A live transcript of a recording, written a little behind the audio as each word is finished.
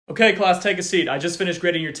Okay, class, take a seat. I just finished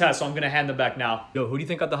grading your test, so I'm gonna hand them back now. Yo, who do you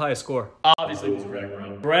think got the highest score? Obviously it was Greg,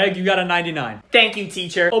 bro. Greg, you got a 99. Thank you,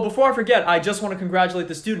 teacher. Oh, before I forget, I just want to congratulate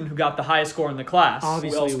the student who got the highest score in the class.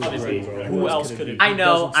 Obviously, who else could it be? I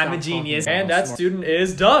know, I'm a genius. And that student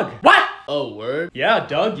is Doug. What? Oh, word? Yeah,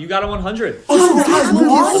 Doug, you got a 100. Wait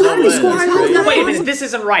a minute, this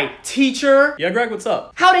isn't right. Teacher? Yeah, Greg, what's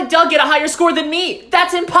up? How did Doug get a higher score than me?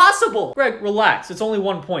 That's impossible. Greg, relax. It's only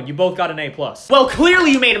 1 point. You both got an A+. Well,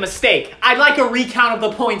 clearly you made a mistake. I'd like a recount of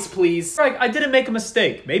the points, please. Greg, I didn't make a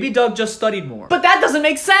mistake. Maybe Doug just studied more. But that doesn't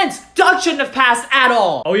make sense. Doug shouldn't have passed at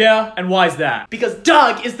all. Oh yeah? And why's that? Because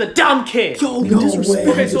Doug is the dumb kid.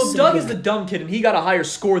 Okay, so if Doug is the dumb kid and he got a higher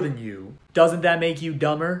score than you, doesn't that make you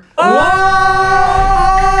dumber? I'm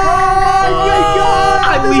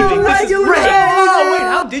leaving. This is great. Oh, wait,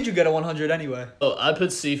 how did you get a 100 anyway? Oh, I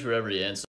put C for every answer.